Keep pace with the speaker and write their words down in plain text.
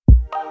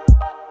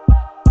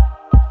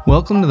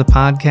Welcome to the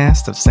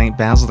podcast of St.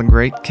 Basil the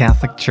Great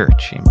Catholic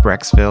Church in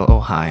Brecksville,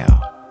 Ohio,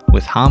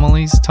 with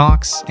homilies,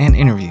 talks, and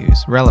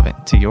interviews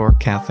relevant to your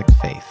Catholic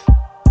faith.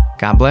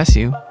 God bless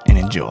you and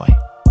enjoy.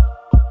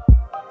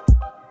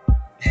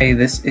 Hey,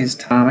 this is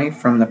Tommy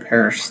from the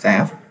parish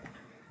staff.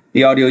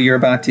 The audio you're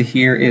about to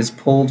hear is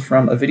pulled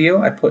from a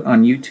video I put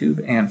on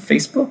YouTube and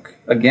Facebook.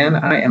 Again,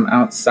 I am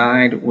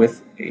outside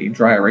with a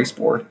dry erase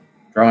board,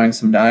 drawing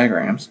some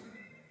diagrams.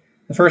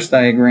 The first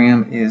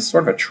diagram is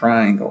sort of a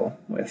triangle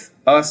with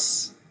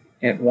us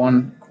at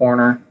one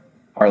corner,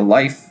 our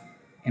life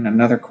in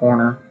another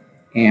corner,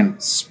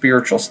 and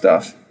spiritual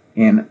stuff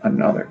in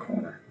another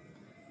corner.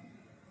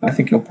 I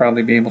think you'll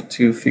probably be able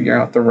to figure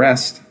out the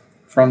rest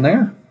from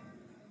there.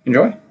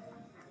 Enjoy.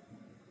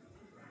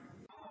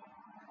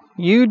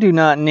 You do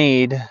not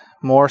need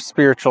more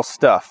spiritual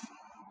stuff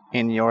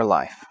in your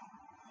life.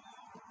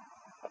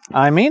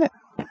 I mean it.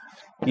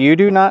 You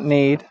do not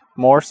need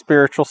more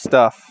spiritual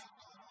stuff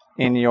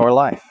in your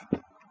life.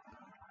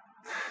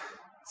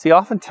 See,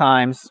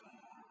 oftentimes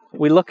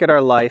we look at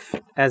our life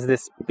as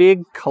this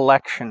big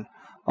collection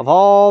of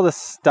all the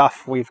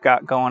stuff we've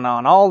got going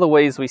on, all the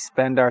ways we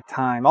spend our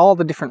time, all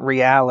the different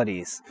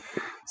realities.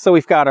 So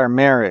we've got our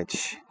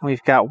marriage, and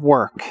we've got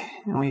work,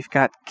 and we've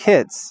got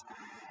kids,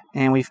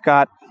 and we've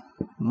got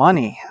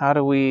money. How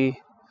do we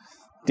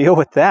deal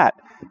with that?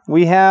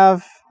 We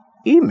have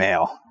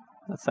email.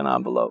 That's an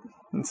envelope.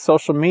 And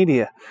social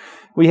media.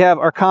 We have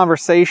our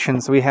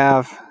conversations. We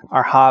have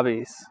our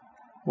hobbies.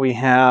 We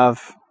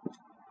have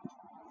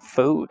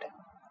food.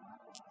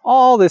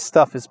 All this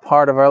stuff is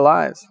part of our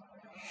lives.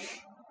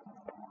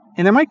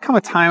 And there might come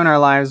a time in our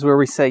lives where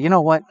we say, you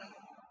know what?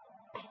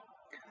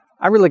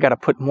 I really got to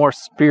put more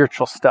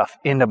spiritual stuff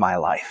into my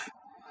life.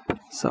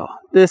 So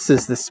this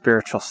is the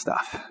spiritual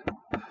stuff.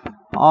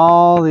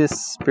 All these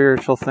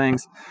spiritual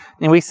things.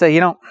 And we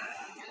say,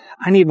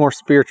 I need more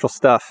spiritual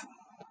stuff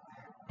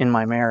in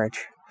my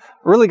marriage.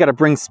 I really got to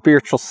bring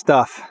spiritual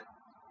stuff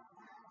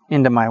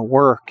into my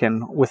work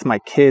and with my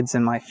kids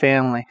and my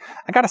family.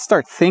 I got to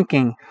start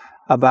thinking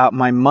about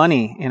my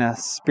money in a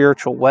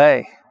spiritual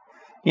way.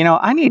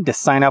 I need to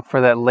sign up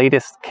for that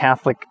latest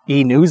Catholic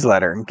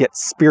e-newsletter and get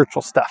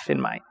spiritual stuff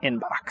in my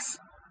inbox.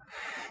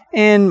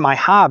 And my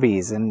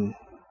hobbies and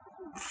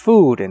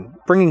food and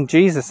bringing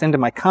Jesus into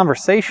my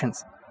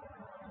conversations.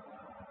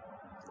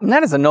 And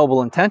that is a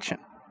noble intention.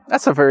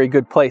 That's a very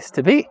good place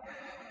to be.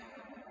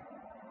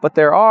 But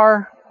there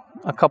are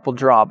a couple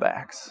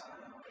drawbacks.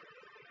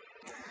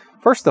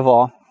 First of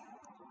all,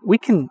 we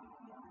can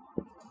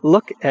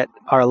look at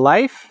our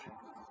life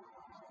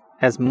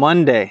as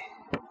Monday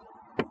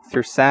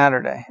through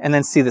Saturday and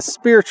then see the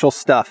spiritual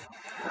stuff.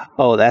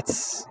 Oh,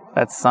 that's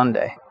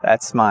Sunday.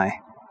 That's my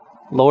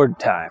Lord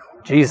time,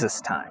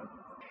 Jesus time.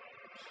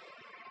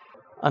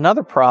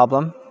 Another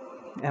problem,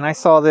 and I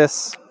saw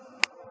this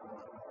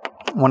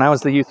when I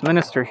was the youth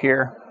minister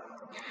here,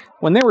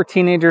 when there were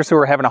teenagers who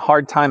were having a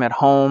hard time at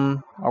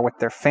home or with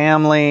their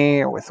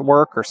family or with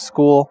work or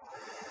school,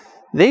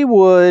 they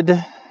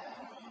would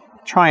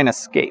try and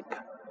escape.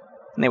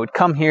 And they would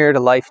come here to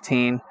Life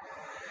Teen.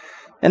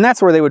 And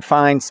that's where they would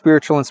find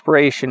spiritual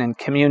inspiration and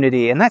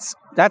community. And that's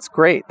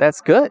great. That's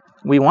good.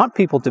 We want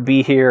people to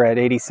be here at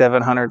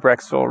 8700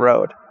 Brecksville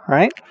Road,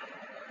 right?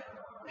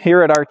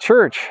 Here at our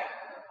church.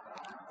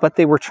 But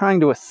they were trying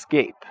to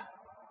escape.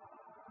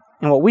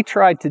 And what we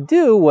tried to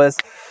do was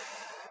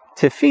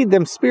to feed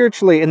them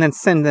spiritually and then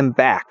send them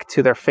back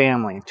to their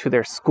family, to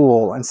their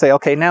school, and say,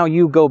 okay, now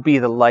you go be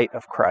the light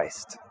of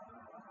Christ.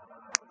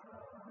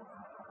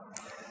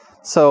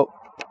 So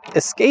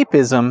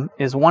escapism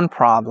is one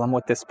problem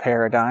with this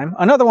paradigm.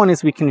 Another one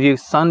is we can view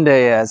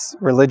Sunday as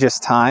religious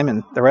time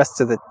and the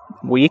rest of the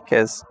week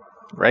as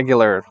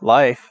regular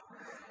life.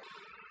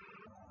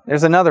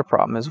 There's another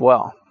problem as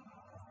well,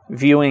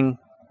 viewing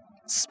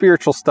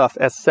spiritual stuff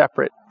as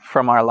separate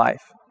from our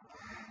life.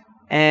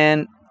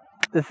 And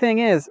the thing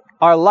is,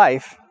 our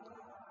life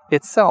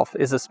itself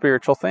is a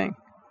spiritual thing.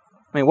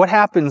 I mean, what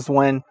happens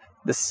when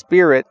the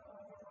spirit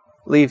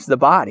leaves the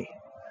body?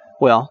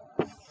 Well,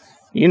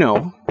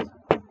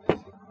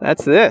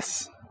 that's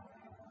this.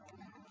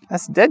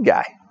 That's the dead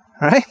guy,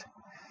 right?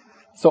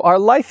 So our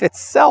life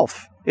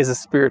itself is a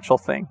spiritual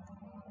thing.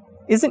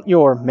 Isn't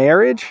your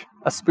marriage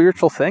a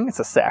spiritual thing? It's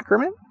a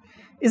sacrament.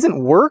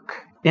 Isn't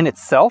work in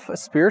itself a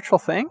spiritual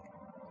thing?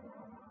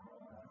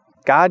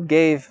 God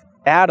gave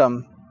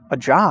Adam a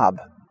job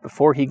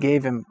before he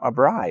gave him a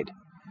bride.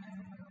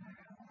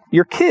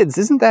 Your kids,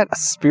 isn't that a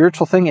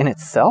spiritual thing in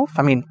itself?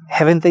 I mean,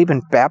 haven't they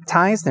been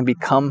baptized and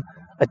become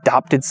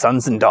adopted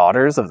sons and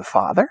daughters of the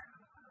Father?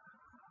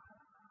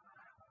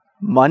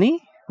 Money,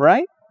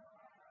 right?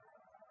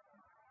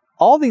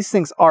 All these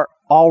things are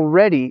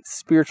already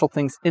spiritual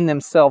things in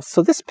themselves.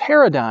 So this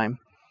paradigm,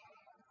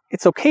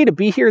 it's okay to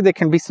be here. There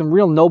can be some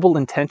real noble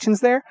intentions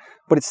there,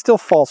 but it still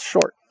falls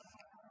short.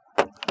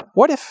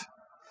 What if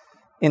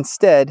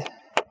instead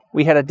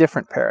we had a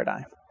different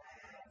paradigm?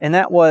 And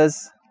that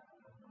was,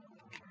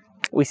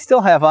 we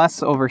still have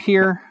us over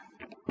here,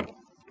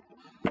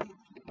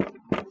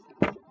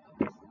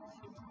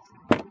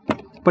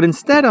 but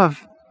instead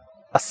of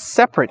a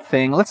separate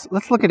thing. Let's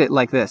look at it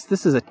like this.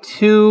 This is a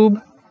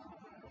tube.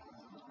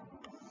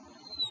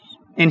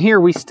 And here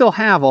we still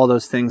have all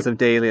those things of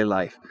daily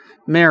life.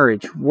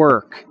 Marriage,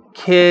 work,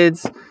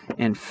 kids,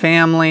 and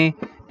family,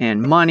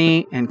 and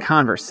money, and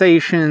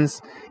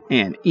conversations,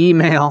 and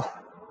email.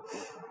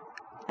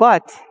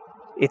 But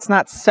it's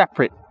not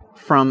separate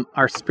from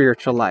our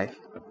spiritual life.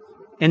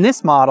 In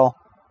this model,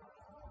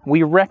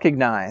 we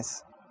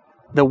recognize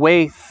the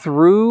way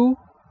through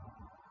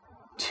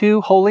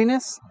to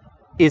holiness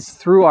is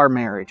through our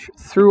marriage,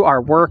 through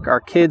our work,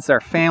 our kids,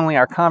 our family,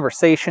 our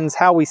conversations,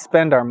 how we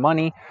spend our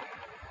money,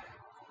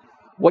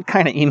 what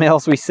kind of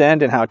emails we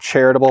send, and how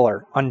charitable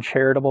or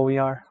uncharitable we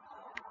are.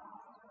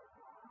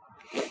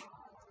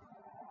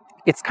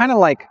 It's kind of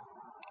like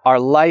our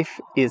life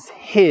is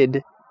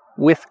hid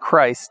with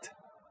Christ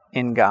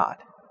in God.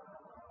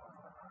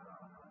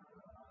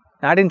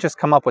 Now, I didn't just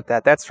come up with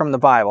that. That's from the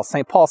Bible.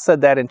 St. Paul said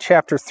that in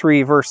chapter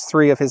 3, verse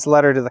 3 of his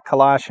letter to the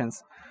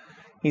Colossians.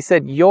 He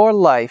said, your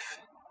life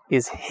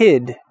is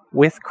hid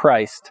with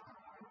Christ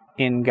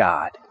in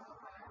God.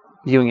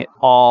 Viewing it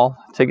all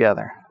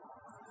together.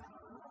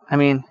 I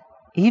mean,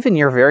 even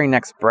your very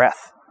next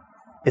breath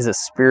is a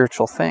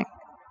spiritual thing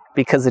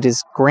because it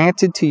is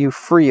granted to you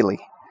freely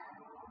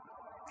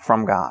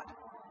from God.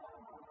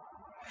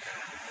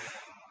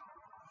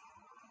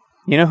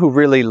 You know who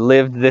really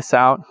lived this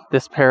out,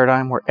 this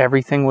paradigm where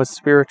everything was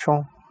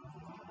spiritual?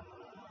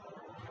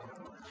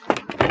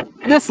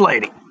 This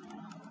lady.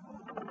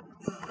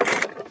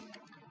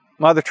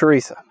 Mother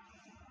Teresa.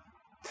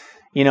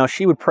 You know,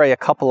 she would pray a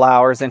couple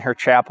hours in her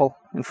chapel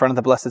in front of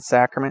the Blessed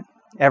Sacrament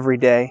every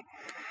day,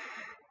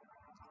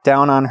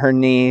 down on her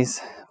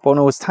knees. But when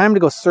it was time to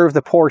go serve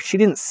the poor, she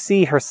didn't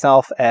see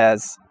herself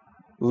as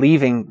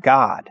leaving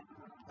God.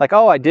 Like,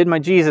 oh, I did my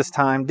Jesus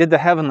time, did the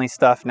heavenly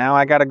stuff. Now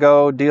I got to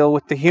go deal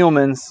with the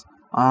humans,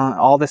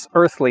 all this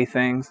earthly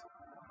things.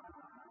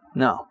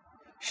 No.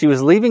 She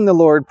was leaving the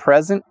Lord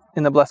present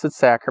in the Blessed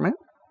Sacrament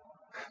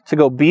to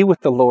go be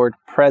with the Lord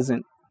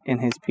present in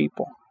his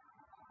people.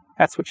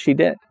 That's what she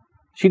did.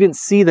 She didn't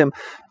see them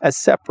as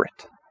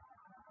separate,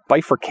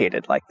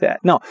 bifurcated like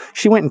that. No,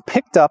 she went and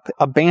picked up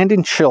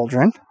abandoned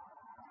children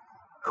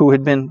who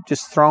had been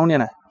just thrown in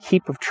a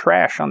heap of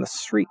trash on the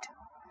street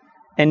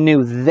and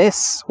knew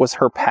this was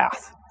her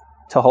path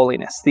to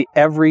holiness. The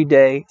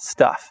everyday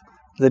stuff,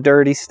 the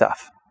dirty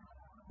stuff,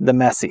 the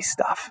messy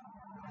stuff,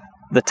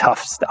 the tough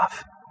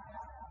stuff,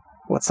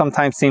 what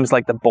sometimes seems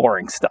like the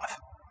boring stuff.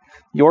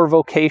 Your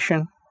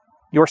vocation,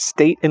 your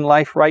state in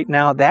life right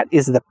now, that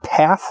is the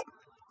path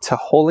to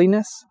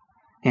holiness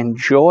and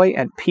joy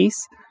and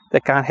peace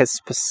that God has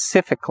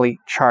specifically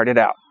charted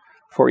out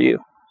for you.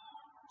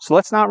 So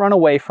let's not run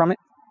away from it.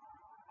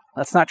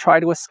 Let's not try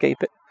to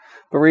escape it,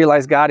 but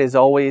realize God is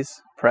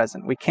always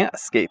present. We can't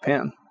escape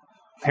him.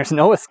 There's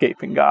no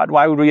escaping God.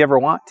 Why would we ever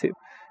want to?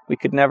 We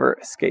could never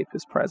escape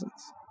his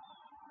presence.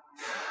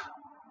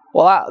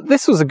 Well,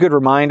 this was a good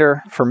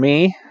reminder for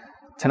me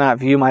to not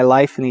view my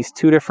life in these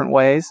two different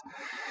ways.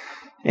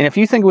 And if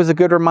you think it was a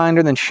good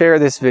reminder, then share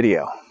this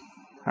video.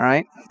 All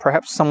right?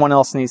 Perhaps someone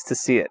else needs to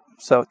see it.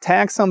 So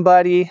tag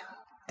somebody,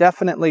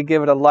 definitely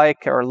give it a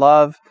like or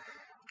love,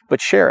 but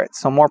share it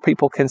so more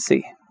people can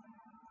see.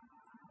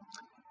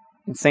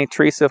 And St.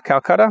 Teresa of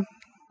Calcutta,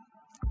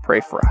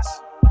 pray for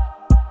us.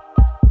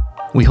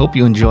 We hope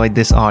you enjoyed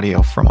this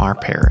audio from our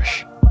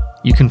parish.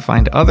 You can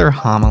find other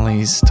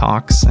homilies,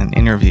 talks, and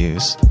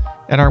interviews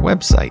at our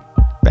website,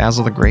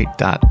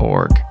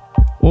 basilthegreat.org,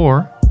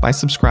 or by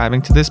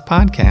subscribing to this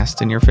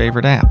podcast in your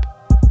favorite app.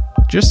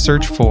 Just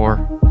search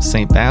for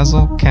St.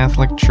 Basil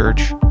Catholic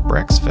Church,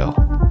 Brecksville.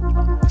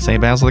 St.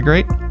 Basil the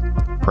Great,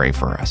 pray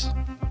for us.